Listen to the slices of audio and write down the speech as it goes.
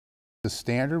The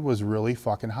standard was really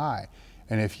fucking high.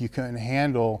 And if you couldn't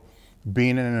handle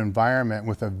being in an environment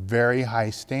with a very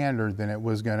high standard, then it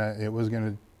was gonna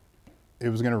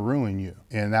ruin you.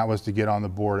 And that was to get on the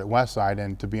board at Westside.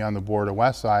 And to be on the board at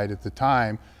Westside at the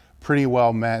time pretty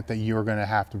well meant that you were gonna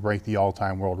have to break the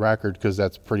all-time world record, because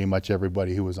that's pretty much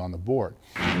everybody who was on the board.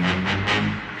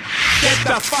 Get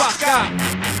the fuck up.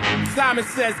 Simon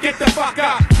says, get the fuck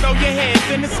up. Throw your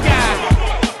hands in the sky.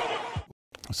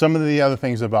 Some of the other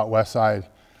things about Westside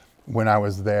when I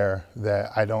was there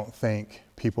that I don't think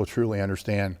people truly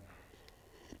understand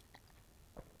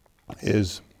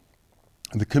is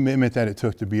the commitment that it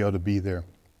took to be able to be there.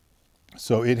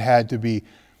 So it had to be,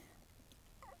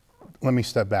 let me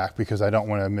step back because I don't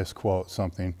want to misquote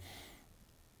something.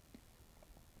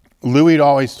 Louis had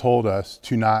always told us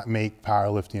to not make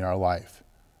powerlifting our life,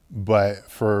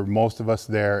 but for most of us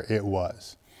there, it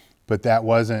was. But that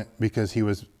wasn't because he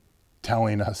was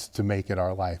telling us to make it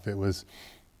our life. It was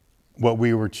what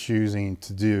we were choosing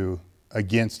to do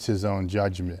against his own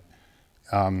judgment,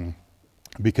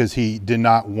 because he did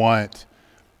not want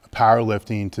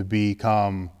powerlifting to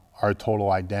become our total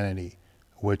identity,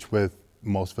 which with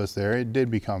most of us there, it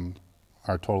did become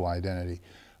our total identity.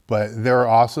 But there are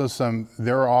also some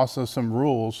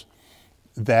rules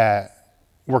that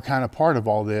were kind of part of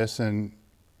all this, and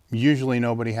usually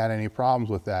nobody had any problems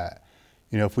with that.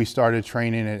 You know, if we started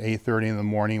training at 8:30 in the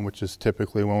morning, which is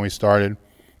typically when we started,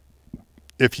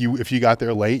 if you got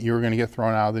there late, you were going to get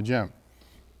thrown out of the gym.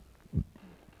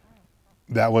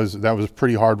 That was a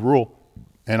pretty hard rule.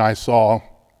 And I saw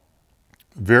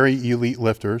very elite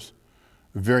lifters,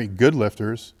 very good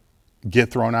lifters,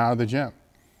 get thrown out of the gym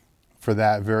for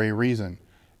that very reason.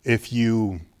 If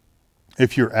your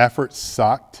effort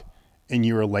sucked and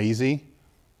you were lazy,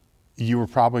 you were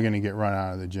probably going to get run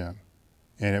out of the gym.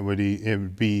 And it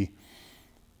would be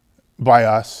by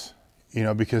us, you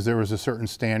know, because there was a certain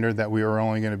standard that we were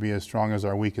only going to be as strong as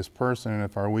our weakest person. And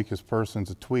if our weakest person's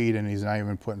a tweed and he's not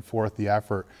even putting forth the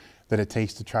effort that it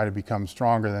takes to try to become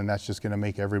stronger, then that's just going to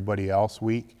make everybody else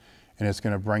weak, and it's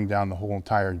going to bring down the whole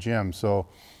entire gym. So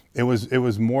it was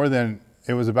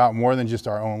about more than just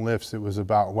our own lifts. It was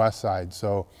about Westside.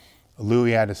 So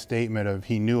Louis had a statement of,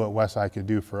 he knew what Westside could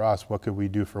do for us. What could we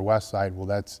do for Westside? Well,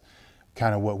 that's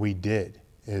kind of what we did.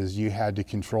 Is you had to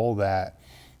control that,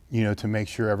 you know, to make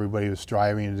sure everybody was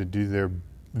striving to do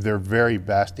their very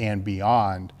best and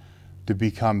beyond to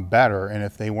become better. And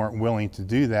if they weren't willing to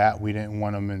do that, we didn't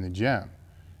want them in the gym.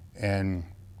 And,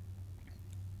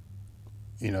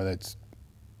 you know,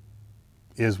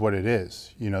 is what it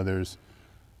is. You know, it's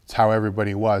how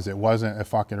everybody was. It wasn't a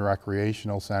fucking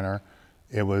recreational center.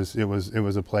 It was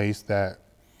a place that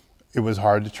it was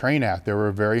hard to train at. There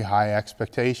were very high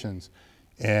expectations.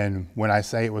 And when I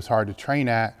say it was hard to train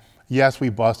at, yes, we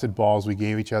busted balls, we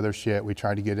gave each other shit, we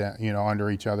tried to get, you know,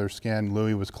 under each other's skin.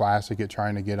 Louis was classic at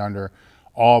trying to get under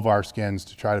all of our skins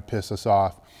to try to piss us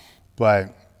off.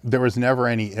 But there was never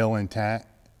any ill intent.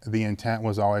 The intent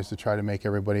was always to try to make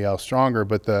everybody else stronger.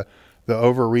 But the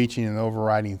overreaching and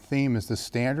overriding theme is the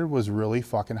standard was really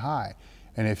fucking high.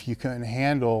 And if you couldn't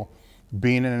handle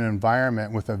being in an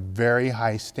environment with a very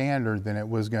high standard, then it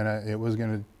was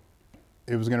gonna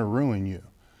ruin you.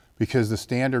 Because the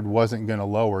standard wasn't going to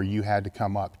lower, you had to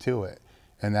come up to it.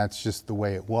 And that's just the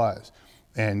way it was.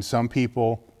 And some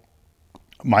people,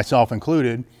 myself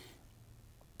included,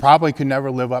 probably could never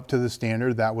live up to the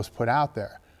standard that was put out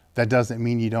there. That doesn't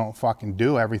mean you don't fucking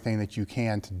do everything that you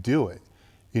can to do it.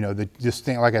 You know,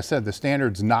 like I said, the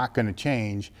standard's not going to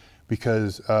change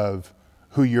because of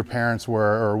who your parents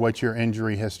were or what your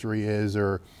injury history is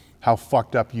or how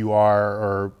fucked up you are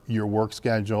or your work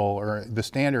schedule, or the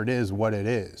standard is what it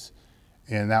is.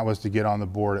 And that was to get on the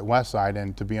board at Westside.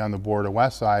 And to be on the board at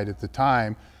Westside at the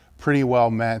time pretty well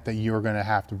meant that you were going to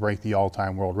have to break the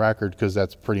all-time world record, because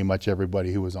that's pretty much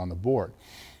everybody who was on the board.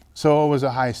 So it was a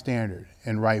high standard,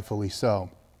 and rightfully so.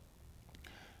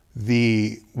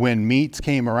 When meets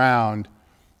came around,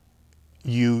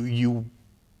 you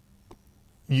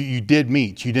did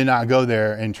meets. You did not go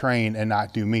there and train and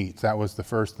not do meets. That was the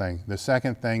first thing. The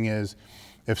second thing is,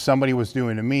 if somebody was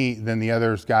doing a meet, then the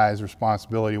other guy's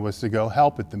responsibility was to go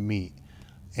help at the meet.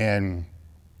 And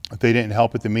if they didn't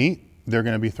help at the meet, they're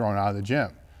going to be thrown out of the gym.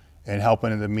 And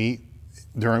helping at the meet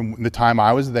during the time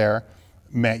I was there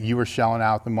meant you were shelling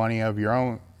out the money of your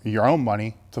own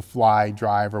money to fly,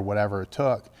 drive, or whatever it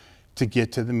took to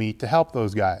get to the meet to help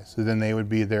those guys. So then they would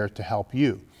be there to help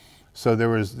you. So there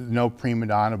was no prima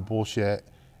donna bullshit,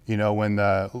 you know, when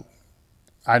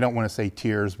I don't want to say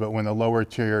tiers, but when the lower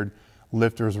tiered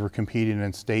lifters were competing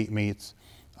in state meets,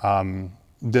 then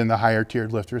the higher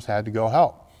tiered lifters had to go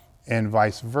help, and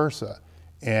vice versa.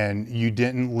 and you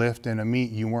didn't lift in a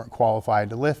meet you weren't qualified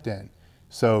to lift in.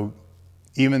 So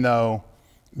even though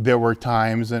there were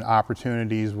times and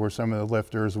opportunities where some of the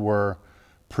lifters were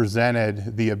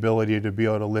presented the ability to be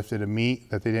able to lift at a meet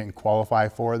that they didn't qualify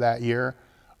for that year,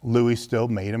 Louis still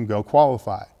made them go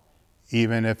qualify,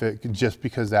 even if it just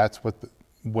because that's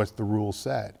what the rules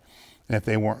said. And if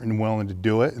they weren't willing to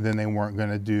do it, then they weren't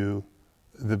going to do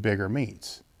the bigger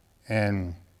meets.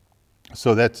 And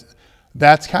so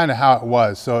that's kind of how it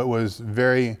was. So it was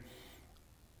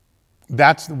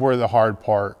that's where the hard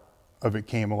part of it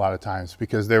came a lot of times,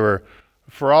 because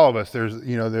for all of us,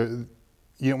 you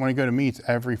don't want to go to meets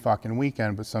every fucking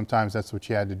weekend, but sometimes that's what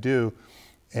you had to do.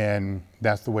 And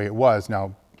that's the way it was.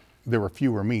 Now, there were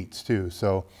fewer meets too.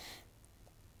 So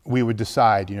we would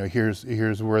decide,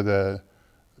 here's where the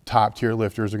top tier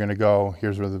lifters are going to go.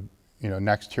 Here's where the,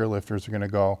 next tier lifters are going to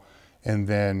go. And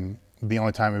then the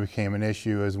only time it became an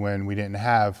issue is when we didn't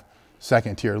have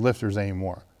second tier lifters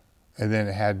anymore. And then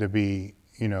it had to be,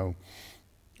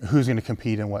 who's going to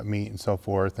compete in what meet and so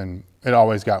forth. And it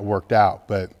always got worked out,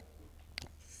 but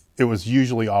it was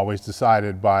usually always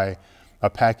decided by a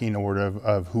pecking order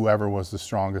of whoever was the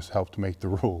strongest helped to make the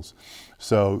rules.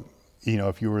 So,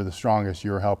 if you were the strongest, you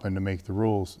were helping to make the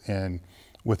rules and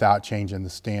without changing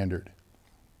the standard.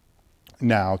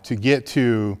 Now, to get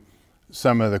to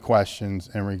some of the questions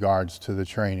in regards to the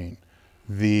training,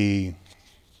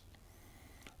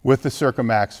 with the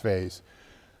Circumax phase,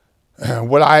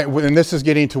 and this is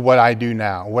getting to what I do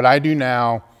now. What I do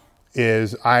now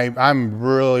is I'm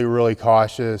really, really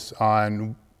cautious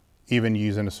on even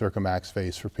using a Circumax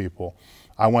phase for people.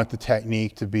 I want the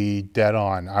technique to be dead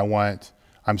on.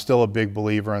 I'm still a big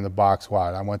believer in the box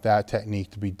squat. I want that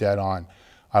technique to be dead on.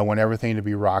 I want everything to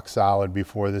be rock solid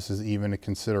before this is even a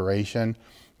consideration.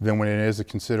 Then when it is a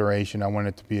consideration, I want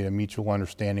it to be a mutual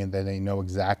understanding that they know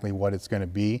exactly what it's going to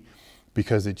be,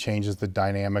 because it changes the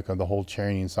dynamic of the whole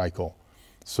training cycle.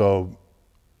 So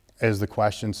as the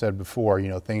question said before,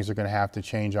 things are going to have to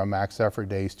change on max effort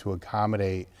days to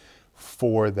accommodate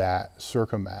for that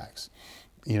Circumax.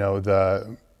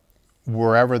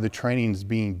 Wherever the training is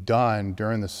being done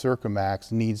during the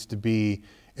Circumax needs to be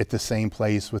at the same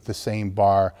place with the same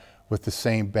bar, with the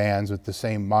same bands, with the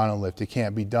same monolift. It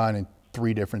can't be done in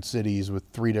 3 different cities with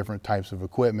 3 different types of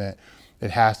equipment. It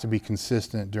has to be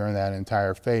consistent during that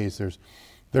entire phase.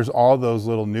 There's all those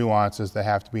little nuances that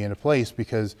have to be into place,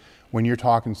 because when you're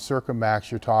talking Circumax,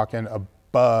 you're talking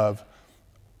above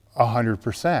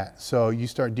 100%. So you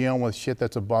start dealing with shit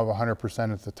that's above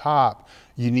 100% at the top,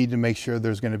 you need to make sure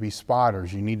there's going to be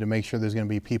spotters. You need to make sure there's going to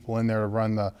be people in there to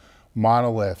run the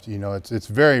monolift. It's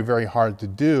very, very hard to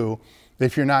do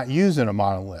if you're not using a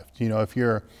monolift. If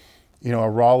you're a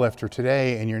raw lifter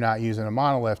today and you're not using a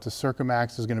monolift, the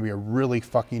Circumax is going to be a really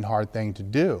fucking hard thing to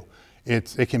do.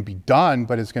 It can be done,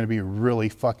 but it's going to be really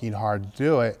fucking hard to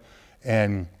do it.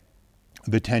 And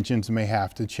the tensions may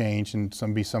have to change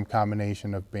and be some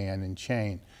combination of band and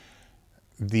chain.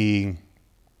 The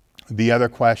other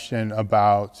question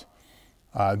about,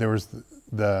 there was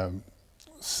the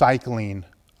cycling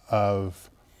of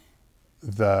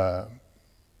the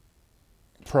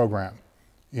program.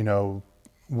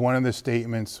 One of the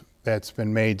statements that's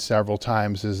been made several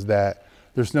times is that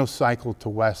there's no cycle to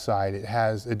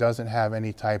Westside. It doesn't have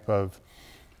any type of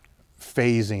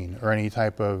phasing or any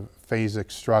type of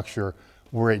phasic structure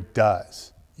where it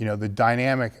does. The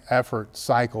dynamic effort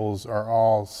cycles are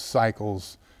all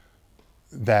cycles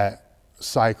that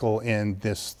cycle in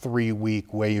this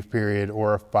 3-week wave period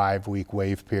or a 5-week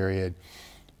wave period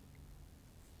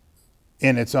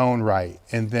in its own right.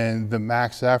 And then the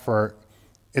max effort,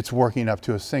 it's working up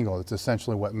to a single. It's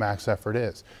essentially what max effort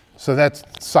is. So that's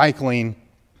cycling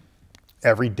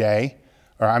every day,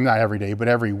 or not every day, but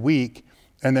every week.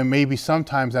 And then maybe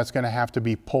sometimes that's going to have to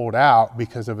be pulled out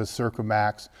because of a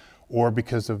Circumax, or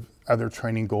because of other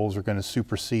training goals are going to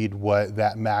supersede what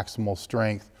that maximal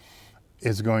strength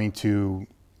is going to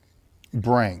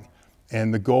bring.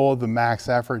 And the goal of the max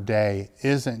effort day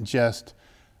isn't just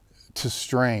to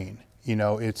strain,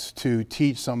 it's to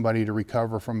teach somebody to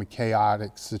recover from a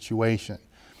chaotic situation.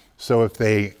 So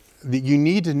you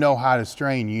need to know how to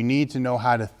strain. You need to know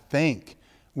how to think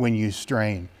when you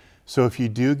strain. So if you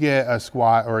do get a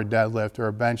squat or a deadlift or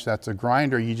a bench that's a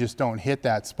grinder, you just don't hit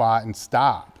that spot and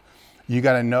stop. You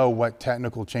got to know what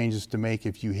technical changes to make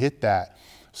if you hit that.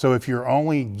 So if you're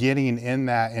only getting in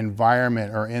that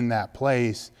environment or in that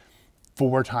place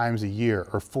 4 times a year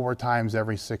or 4 times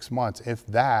every 6 months, if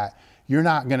that, you're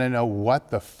not going to know what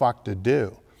the fuck to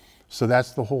do. So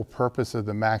that's the whole purpose of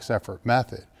the max effort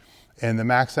method. And the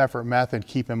max effort method,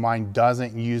 keep in mind,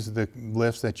 doesn't use the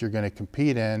lifts that you're going to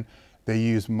compete in. They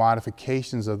use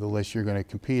modifications of the lifts you're going to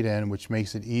compete in, which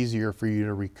makes it easier for you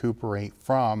to recuperate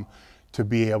from, to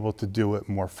be able to do it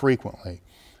more frequently.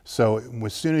 So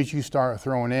as soon as you start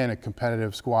throwing in a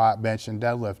competitive squat, bench, and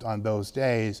deadlift on those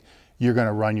days, you're going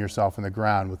to run yourself in the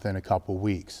ground within a couple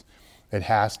weeks. It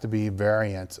has to be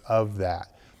variants of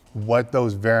that. What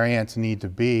those variants need to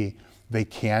be, they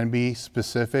can be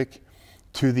specific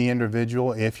to the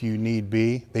individual if you need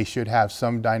be. They should have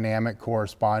some dynamic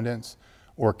correspondence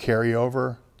or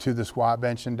carryover to the squat,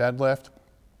 bench, and deadlift.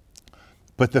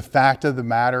 But the fact of the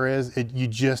matter is, you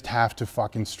just have to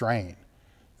fucking strain.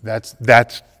 That's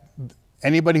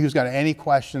anybody who's got any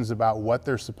questions about what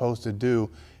they're supposed to do,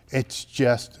 it's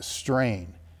just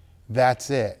strain.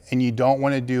 That's it. And you don't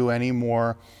want to do any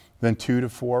more than 2 to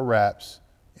 4 reps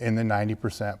in the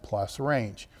 90% plus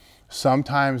range.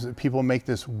 Sometimes people make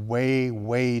this way,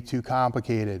 way too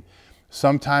complicated.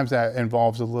 Sometimes that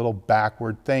involves a little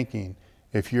backward thinking.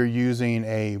 If you're using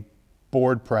a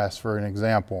board press, for an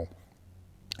example,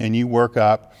 and you work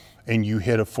up and you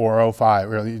hit a 405,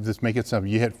 or just make it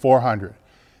simple, you hit 400,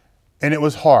 and it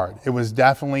was hard. It was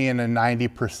definitely in a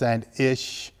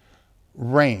 90%-ish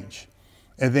range.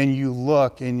 And then you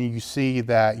look and you see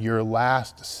that your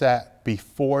last set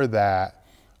before that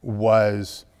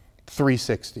was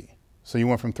 360. So you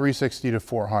went from 360 to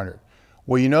 400.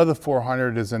 Well, you know the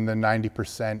 400 is in the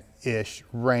 90%-ish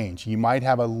range. You might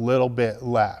have a little bit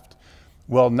left.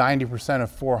 Well, 90%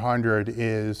 of 400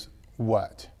 is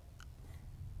what?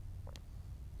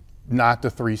 Not the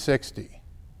 360.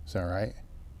 Is that right?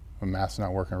 My math's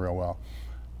not working real well.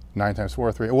 9 times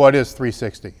 4, 3. Well, it is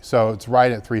 360. So it's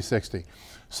right at 360.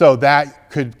 So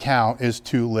that could count as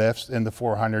 2 lifts in the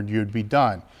 400, you'd be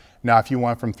done. Now, if you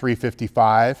went from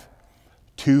 355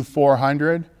 to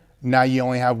 400, now you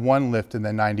only have 1 lift in the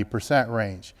 90%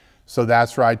 range. So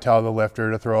that's where I tell the lifter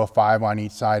to throw a 5 on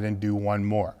each side and do 1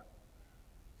 more.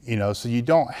 You know, so you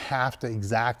don't have to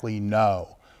exactly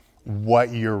know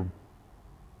what your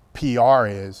PR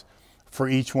is for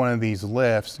each one of these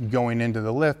lifts going into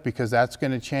the lift, because that's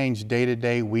going to change day to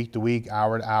day, week to week,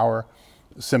 hour to hour,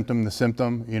 symptom to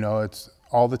symptom. You know, it's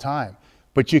all the time.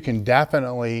 But you can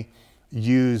definitely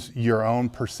use your own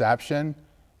perception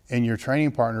and your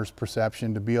training partner's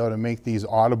perception to be able to make these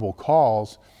audible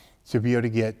calls to be able to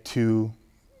get to,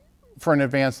 for an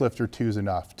advanced lifter, 2 is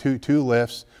enough. Two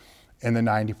lifts in the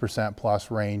 90% plus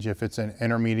range. If it's an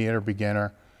intermediate or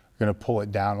beginner, going to pull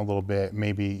it down a little bit.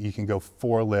 Maybe you can go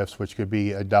 4 lifts, which could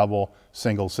be a double,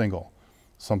 single, single,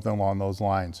 something along those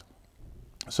lines.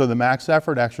 So the max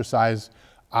effort exercise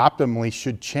optimally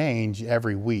should change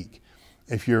every week.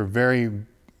 If you're a very,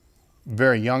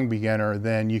 very young beginner,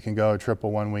 then you can go a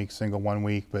triple 1 week, single 1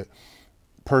 week. But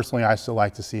personally, I still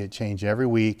like to see it change every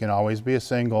week and always be a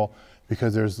single,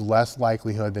 because there's less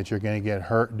likelihood that you're going to get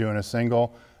hurt doing a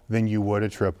single than you would a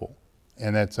triple.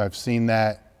 And I've seen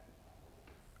that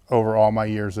over all my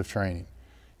years of training.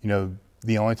 You know,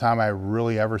 the only time I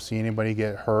really ever see anybody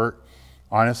get hurt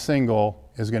on a single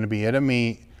is going to be at a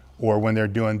meet, or when they're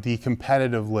doing the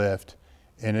competitive lift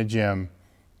in a gym,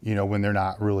 you know, when they're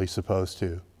not really supposed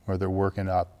to, or they're working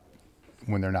up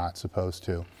when they're not supposed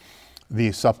to.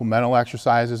 The supplemental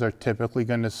exercises are typically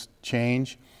going to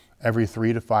change every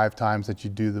 3 to 5 times that you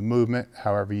do the movement,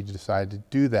 however you decide to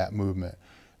do that movement.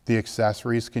 The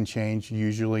accessories can change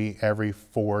usually every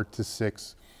 4 to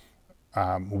 6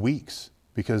 weeks,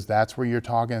 because that's where you're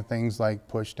talking things like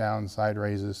push down, side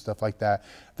raises, stuff like that.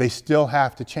 They still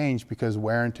have to change because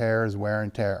wear and tear is wear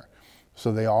and tear.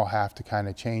 So they all have to kind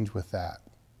of change with that.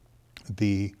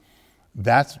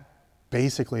 That's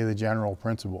basically the general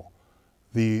principle.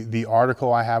 The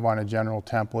article I have on a general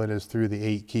template is through the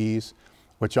 8 keys,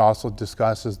 which also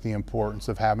discusses the importance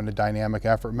of having a dynamic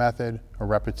effort method, a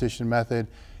repetition method,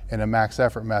 and a max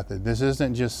effort method. This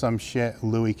isn't just some shit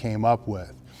Louis came up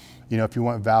with. You know, if you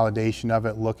want validation of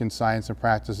it, look in Science and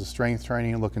Practice of Strength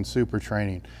Training, look in Super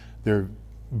Training. They're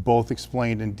both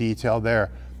explained in detail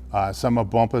there. Some of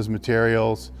Bumpa's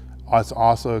materials is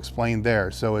also explained there.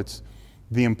 So it's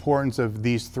the importance of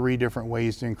these 3 different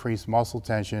ways to increase muscle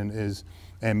tension is,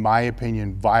 in my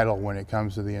opinion, vital when it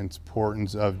comes to the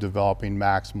importance of developing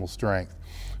maximal strength.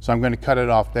 So I'm going to cut it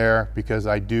off there, because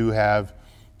I do have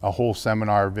a whole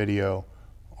seminar video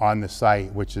on the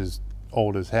site, which is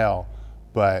old as hell,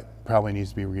 but probably needs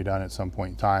to be redone at some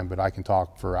point in time. But I can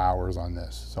talk for hours on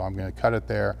this. So I'm going to cut it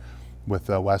there with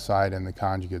the Westside and the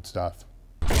conjugate stuff.